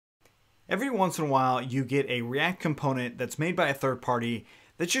Every once in a while, you get a React component that's made by a third party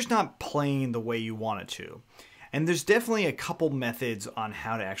that's just not playing the way you want it to. And there's definitely a couple methods on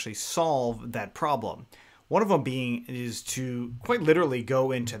how to actually solve that problem. One of them being is to quite literally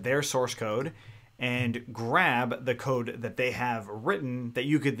go into their source code and grab the code that they have written that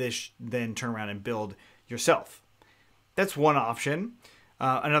you could then turn around and build yourself. That's one option.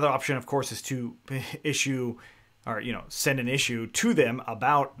 Another option, of course, is to issue or send an issue to them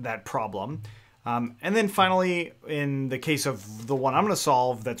about that problem. And then finally, in the case of the one I'm going to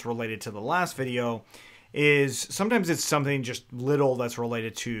solve that's related to the last video, is sometimes it's something just little that's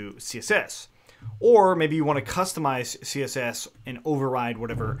related to CSS. Or maybe you want to customize CSS and override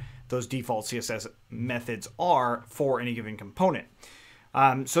whatever those default CSS methods are for any given component.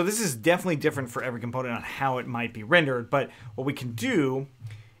 So this is definitely different for every component on how it might be rendered, but what we can do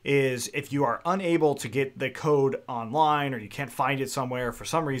is if you are unable to get the code online or you can't find it somewhere for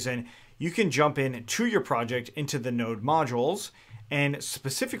some reason, you can jump in to your project into the node modules and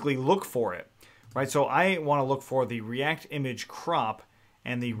specifically look for it, right? So I want to look for the React image crop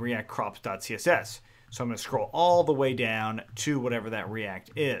and the React crops.css. So I'm going to scroll all the way down to whatever that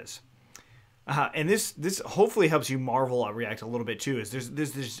React is. And this hopefully helps you marvel at React a little bit too, is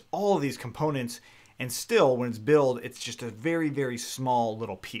there's all of these components, and still when it's built, it's just a very, very small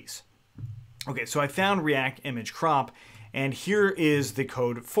little piece. Okay, so I found React image crop, and here is the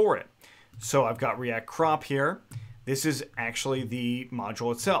code for it. So I've got React crop here. This is actually the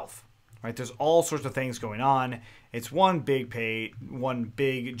module itself, right? There's all sorts of things going on. It's one big page, one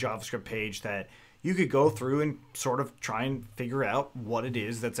big JavaScript page that you could go through and sort of try and figure out what it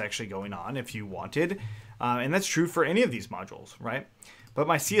is that's actually going on if you wanted. And that's true for any of these modules, right? But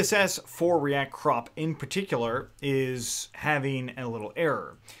my CSS for React crop in particular is having a little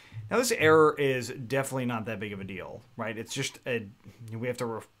error. Now this error is definitely not that big of a deal, right? It's just we have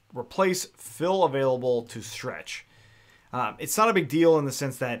to replace fill available to stretch. It's not a big deal in the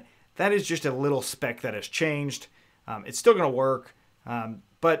sense that that is just a little spec that has changed. It's still going to work,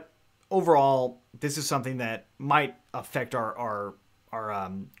 but overall, this is something that might affect our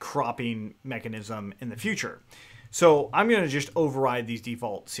cropping mechanism in the future. So I'm going to just override these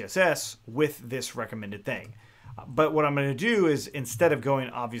default CSS with this recommended thing. But what I'm going to do is, instead of going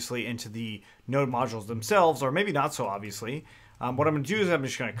obviously into the node modules themselves, or maybe not so obviously, what I'm going to do is I'm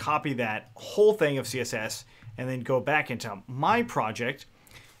just going to copy that whole thing of CSS and then go back into my project.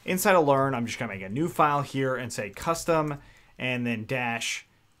 Inside of Learn, I'm just going to make a new file here and say custom and then dash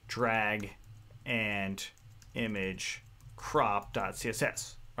drag and image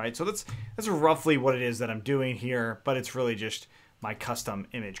crop.css, right? So that's roughly what it is that I'm doing here, but it's really just my custom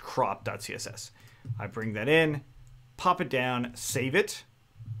image crop.css. I bring that in, pop it down, save it,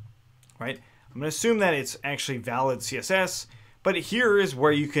 right? I'm going to assume that it's actually valid CSS, but here is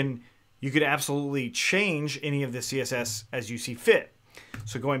where you could absolutely change any of the CSS as you see fit.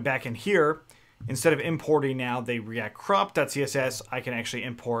 So going back in here, instead of importing now the React crop.css, I can actually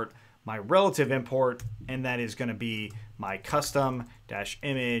import my relative import, and that is going to be my custom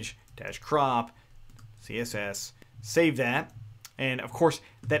image crop CSS. Save that. And of course,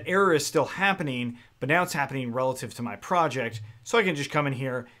 that error is still happening, but now it's happening relative to my project. So I can just come in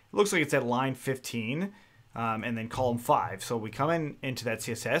here. It looks like it's at line 15 and then column 5. So we come into that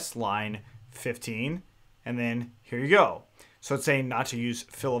CSS, line 15, and then here you go. So it's saying not to use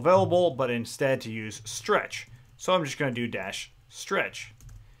fill available, but instead to use stretch. So I'm just going to do dash stretch.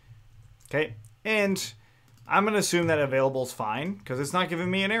 Okay, and I'm going to assume that available is fine because it's not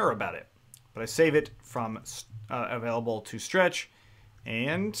giving me an error about it. But I save it from available to stretch,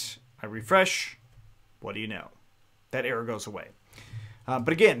 and I refresh. What do you know? That error goes away. But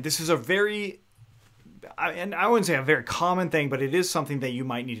again, this is a and I wouldn't say a very common thing, but it is something that you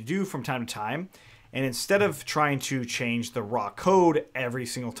might need to do from time to time. And instead of trying to change the raw code every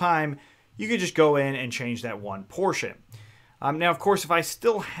single time, you could just go in and change that one portion. Now, of course, if I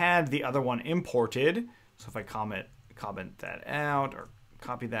still had the other one imported, so if I comment that out, or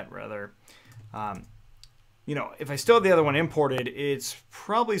copy that rather, if I still have the other one imported, it's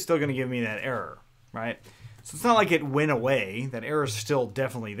probably still going to give me that error, right? So it's not like it went away. That error is still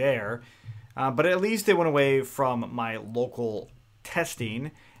definitely there, but at least it went away from my local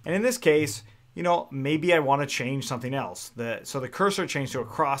testing. And in this case, maybe I want to change something else. So the cursor changed to a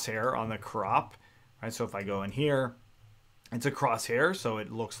crosshair on the crop, right? So if I go in here, it's a crosshair, so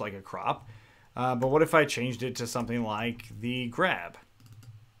it looks like a crop. But what if I changed it to something like the grab?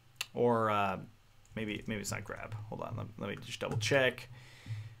 Or maybe it's not grab. Hold on, let me just double check.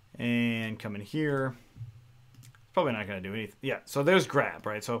 And come in here. It's probably not going to do anything. Yeah, so there's grab,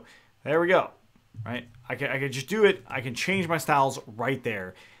 right? So there we go, right? I can just do it. I can change my styles right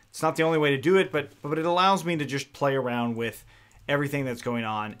there. It's not the only way to do it, but it allows me to just play around with everything that's going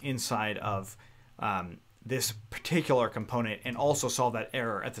on inside of this particular component and also solve that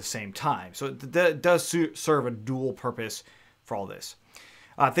error at the same time. So it does serve a dual purpose for all this.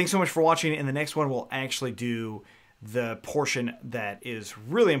 Thanks so much for watching. In the next one, we'll actually do the portion that is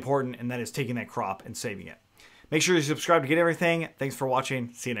really important, and that is taking that crop and saving it. Make sure you subscribe to get everything. Thanks for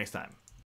watching. See you next time.